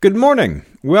Good morning.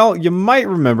 Well, you might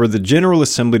remember the General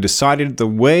Assembly decided the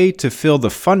way to fill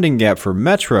the funding gap for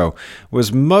Metro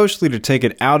was mostly to take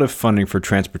it out of funding for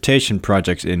transportation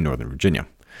projects in Northern Virginia.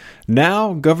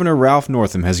 Now, Governor Ralph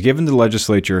Northam has given the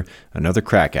legislature another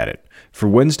crack at it. For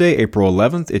Wednesday, April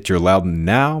 11th, it's your Loudoun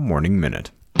Now Morning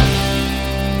Minute.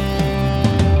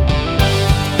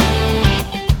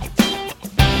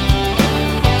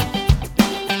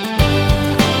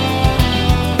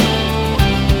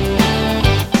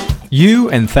 You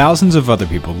and thousands of other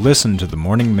people listen to the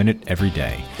Morning Minute every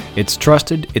day. It's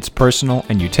trusted, it's personal,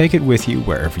 and you take it with you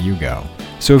wherever you go.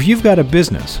 So if you've got a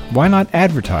business, why not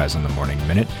advertise on the Morning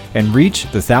Minute and reach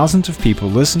the thousands of people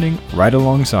listening right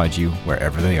alongside you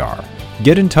wherever they are?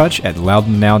 Get in touch at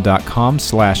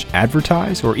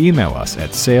loudounnow.com/advertise or email us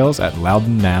at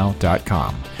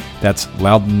sales@loudounnow.com. That's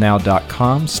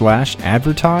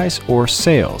loudounnow.com/advertise or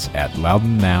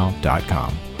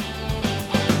sales@loudounnow.com.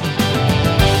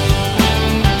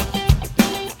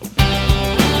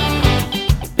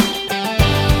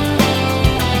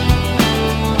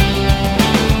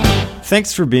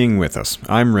 Thanks for being with us.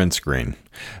 I'm Renss Greene.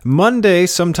 Monday,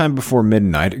 sometime before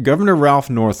midnight, Governor Ralph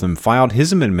Northam filed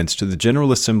his amendments to the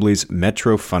General Assembly's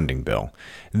Metro funding bill.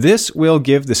 This will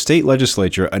give the state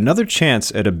legislature another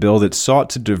chance at a bill that sought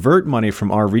to divert money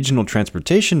from our regional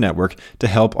transportation network to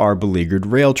help our beleaguered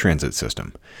rail transit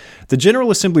system. The General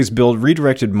Assembly's bill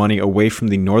redirected money away from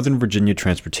the Northern Virginia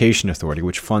Transportation Authority,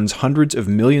 which funds hundreds of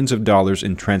millions of dollars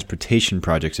in transportation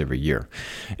projects every year.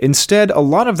 Instead, a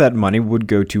lot of that money would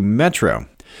go to Metro.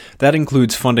 That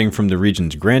includes funding from the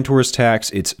region's grantor's tax,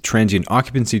 its transient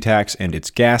occupancy tax, and its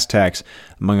gas tax,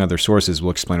 among other sources.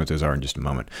 We'll explain what those are in just a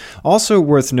moment. Also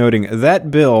worth noting, that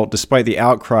bill, despite the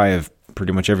outcry of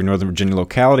pretty much every Northern Virginia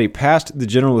locality, passed the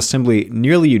General Assembly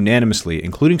nearly unanimously,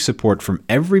 including support from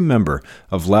every member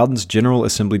of Loudoun's General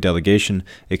Assembly delegation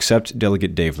except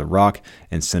Delegate Dave LaRock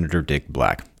and Senator Dick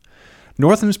Black.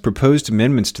 Northam's proposed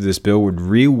amendments to this bill would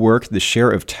rework the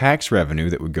share of tax revenue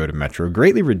that would go to Metro,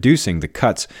 greatly reducing the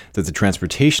cuts that the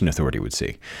Transportation Authority would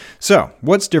see. So,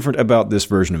 what's different about this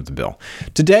version of the bill?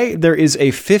 Today, there is a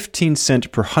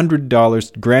 15-cent per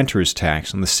 $100 grantor's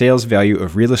tax on the sales value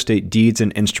of real estate deeds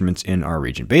and instruments in our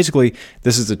region. Basically,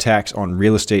 this is a tax on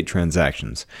real estate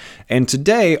transactions. And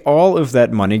today, all of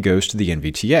that money goes to the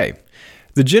NVTA.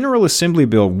 The General Assembly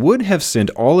bill would have sent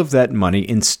all of that money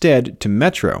instead to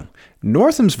Metro.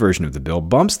 Northam's version of the bill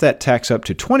bumps that tax up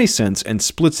to 20 cents and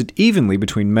splits it evenly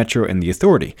between Metro and the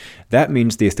authority. That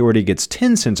means the authority gets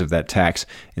 10 cents of that tax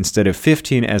instead of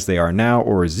 15 as they are now,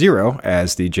 or 0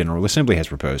 as the General Assembly has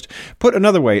proposed. Put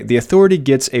another way, the authority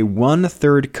gets a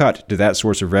 1/3 cut to that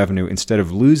source of revenue instead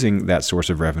of losing that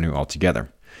source of revenue altogether.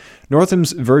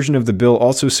 Northam's version of the bill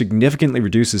also significantly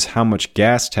reduces how much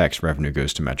gas tax revenue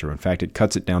goes to Metro. In fact, it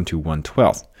cuts it down to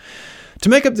 1/12. To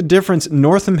make up the difference,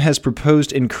 Northam has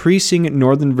proposed increasing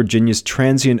Northern Virginia's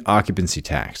transient occupancy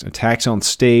tax, a tax on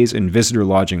stays and visitor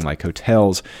lodging like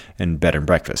hotels and bed and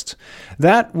breakfasts.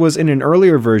 That was in an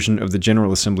earlier version of the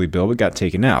General Assembly bill but got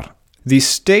taken out. The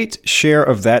state share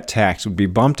of that tax would be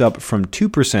bumped up from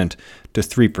 2% to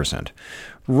 3%.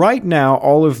 Right now,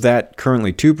 all of that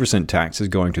currently 2% tax is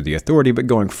going to the authority, but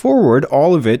going forward,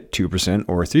 all of it, 2%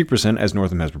 or 3% as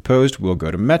Northam has proposed, will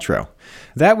go to Metro.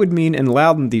 That would mean in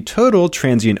Loudoun, the total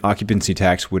transient occupancy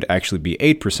tax would actually be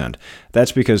 8%.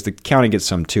 That's because the county gets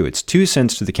some too. It's 2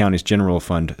 cents to the county's general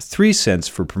fund, 3 cents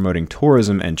for promoting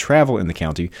tourism and travel in the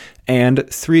county, and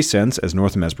 3 cents, as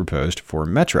Northam has proposed, for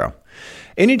Metro.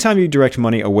 Anytime you direct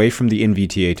money away from the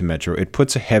NVTA to Metro, it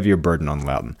puts a heavier burden on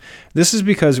Loudoun. This is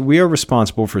because we are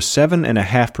responsible for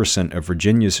 7.5% of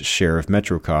Virginia's share of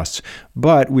Metro costs,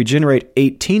 but we generate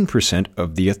 18%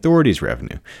 of the authority's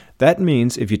revenue. That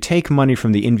means if you take money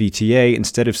from the NVTA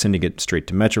instead of sending it straight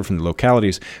to Metro from the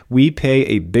localities, we pay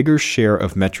a bigger share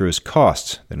of Metro's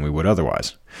costs than we would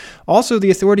otherwise. Also,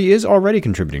 the authority is already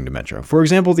contributing to Metro. For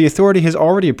example, the authority has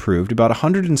already approved about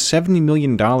 $170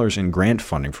 million in grant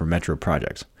funding for Metro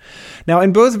projects. Now,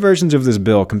 in both versions of this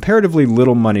bill, comparatively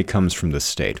little money comes from the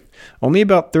state. Only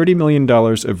about $30 million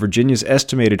of Virginia's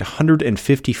estimated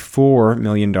 $154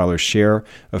 million share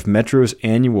of Metro's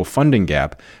annual funding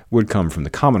gap would come from the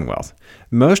Commonwealth.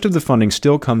 Most of the funding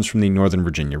still comes from the Northern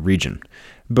Virginia region.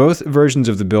 Both versions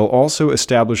of the bill also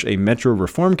establish a Metro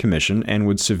Reform Commission and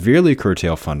would severely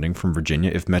curtail funding from Virginia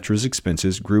if Metro's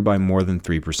expenses grew by more than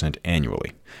 3%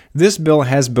 annually. This bill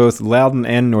has both Loudoun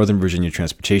and Northern Virginia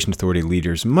Transportation Authority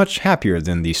leaders much happier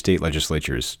than the state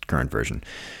legislature's current version.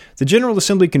 The General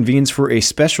Assembly convenes for a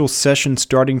special session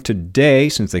starting today,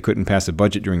 since they couldn't pass a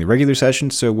budget during the regular session,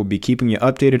 so we'll be keeping you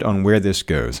updated on where this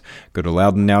goes. Go to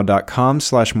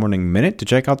loudounnow.com/morningminute to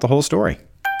check out the whole story.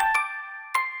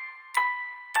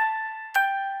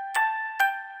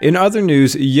 In other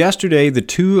news, yesterday the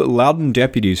 2 Loudoun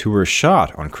deputies who were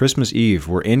shot on Christmas Eve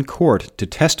were in court to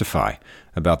testify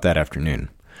about that afternoon.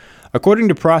 According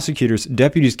to prosecutors,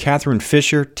 deputies Catherine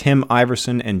Fisher, Tim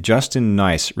Iverson, and Justin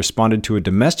Nice responded to a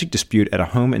domestic dispute at a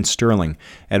home in Sterling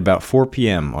at about 4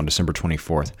 p.m. on December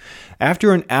 24th.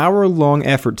 After an hour-long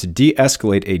effort to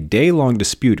de-escalate a day-long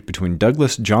dispute between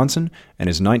Douglas Johnson and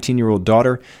his 19-year-old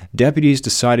daughter, deputies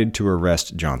decided to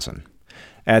arrest Johnson.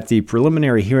 At the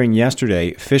preliminary hearing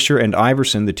yesterday, Fisher and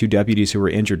Iverson, the 2 deputies who were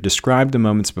injured, described the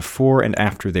moments before and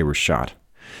after they were shot.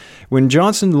 When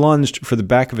Johnson lunged for the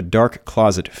back of a dark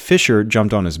closet, Fisher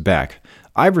jumped on his back.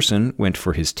 Iverson went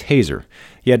for his taser.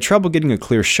 He had trouble getting a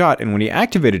clear shot, and when he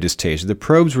activated his taser, the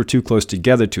probes were too close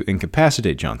together to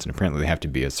incapacitate Johnson. Apparently, they have to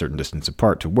be a certain distance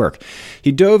apart to work.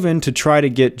 He dove in to try to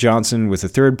get Johnson with a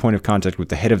third point of contact with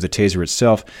the head of the taser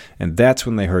itself, and that's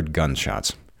when they heard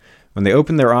gunshots. When they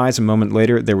opened their eyes a moment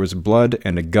later, there was blood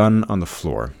and a gun on the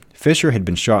floor. Fisher had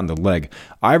been shot in the leg.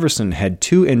 Iverson had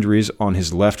 2 injuries on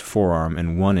his left forearm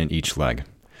and 1 in each leg.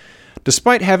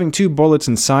 Despite having 2 bullets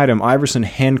inside him, Iverson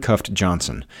handcuffed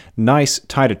Johnson. Nice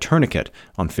tied a tourniquet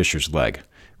on Fisher's leg.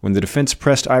 When the defense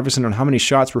pressed Iverson on how many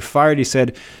shots were fired, he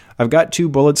said, "I've got 2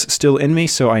 bullets still in me,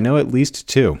 so I know at least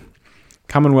 2.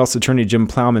 Commonwealth's attorney Jim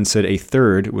Plowman said a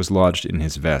 3rd was lodged in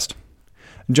his vest.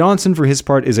 Johnson, for his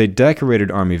part, is a decorated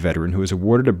Army veteran who was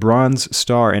awarded a Bronze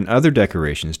Star and other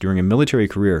decorations during a military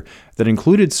career that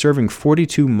included serving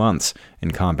 42 months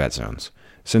in combat zones.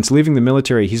 Since leaving the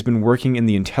military, he's been working in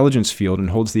the intelligence field and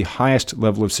holds the highest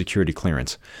level of security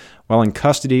clearance. While in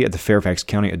custody at the Fairfax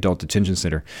County Adult Detention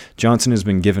Center, Johnson has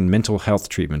been given mental health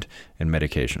treatment and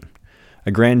medication.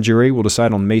 A grand jury will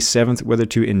decide on May 7th whether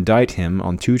to indict him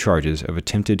on 2 charges of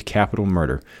attempted capital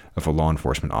murder of a law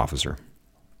enforcement officer.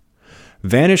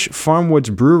 Vanish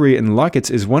Farmwoods Brewery in Luckett's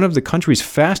is one of the country's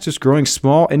fastest-growing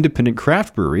small independent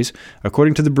craft breweries,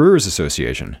 according to the Brewers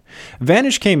Association.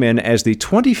 Vanish came in as the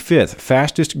 25th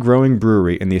fastest-growing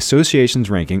brewery in the association's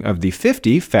ranking of the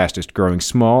 50 fastest-growing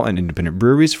small and independent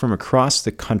breweries from across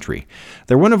the country.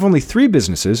 They're one of only 3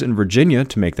 businesses in Virginia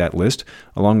to make that list,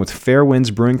 along with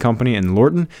Fairwinds Brewing Company in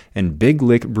Lorton and Big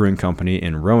Lick Brewing Company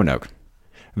in Roanoke.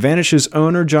 Vanish's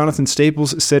owner, Jonathan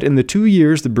Staples, said in the 2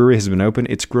 years the brewery has been open,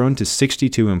 it's grown to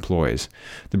 62 employees.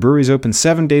 The brewery is open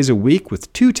 7 days a week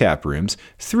with 2 tap rooms,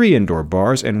 3 indoor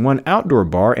bars, and 1 outdoor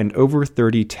bar, and over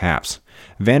 30 taps.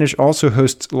 Vanish also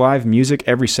hosts live music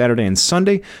every Saturday and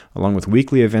Sunday, along with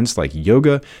weekly events like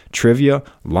yoga, trivia,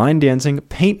 line dancing,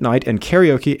 paint night, and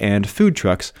karaoke, and food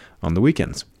trucks on the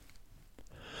weekends.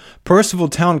 Purcellville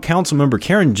Town Council member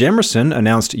Karen Jemerson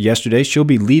announced yesterday she'll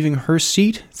be leaving her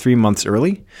seat 3 months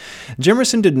early.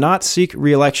 Jemerson did not seek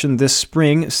re-election this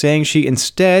spring, saying she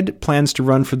instead plans to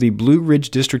run for the Blue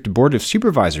Ridge District Board of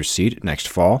Supervisors seat next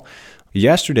fall.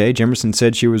 Yesterday, Jemerson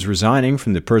said she was resigning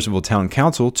from the Purcellville Town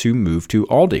Council to move to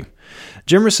Aldie.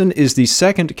 Jemerson is the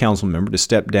second council member to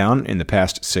step down in the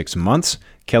past 6 months.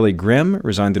 Kelly Grimm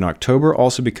resigned in October,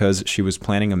 also because she was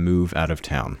planning a move out of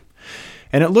town.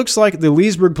 And it looks like the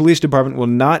Leesburg Police Department will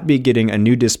not be getting a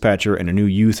new dispatcher and a new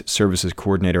youth services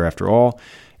coordinator after all.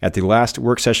 At the last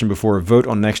work session before a vote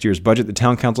on next year's budget, the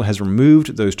Town Council has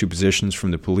removed those 2 positions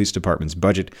from the police department's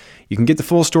budget. You can get the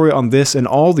full story on this and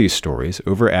all these stories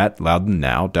over at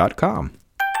loudounnow.com.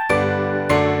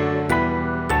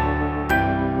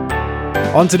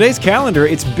 On today's calendar,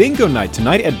 it's bingo night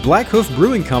tonight at Black Hoof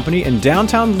Brewing Company in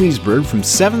downtown Leesburg from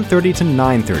 7:30 to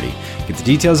 9:30. Get the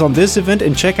details on this event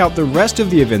and check out the rest of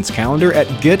the event's calendar at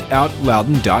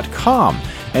getoutloudon.com.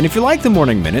 And if you like the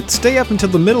Morning Minute, stay up until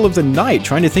the middle of the night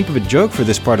trying to think of a joke for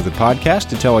this part of the podcast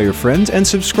to tell all your friends, and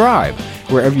subscribe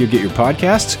wherever you get your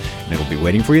podcasts, and it'll be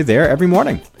waiting for you there every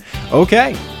morning.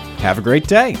 Okay, have a great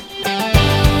day.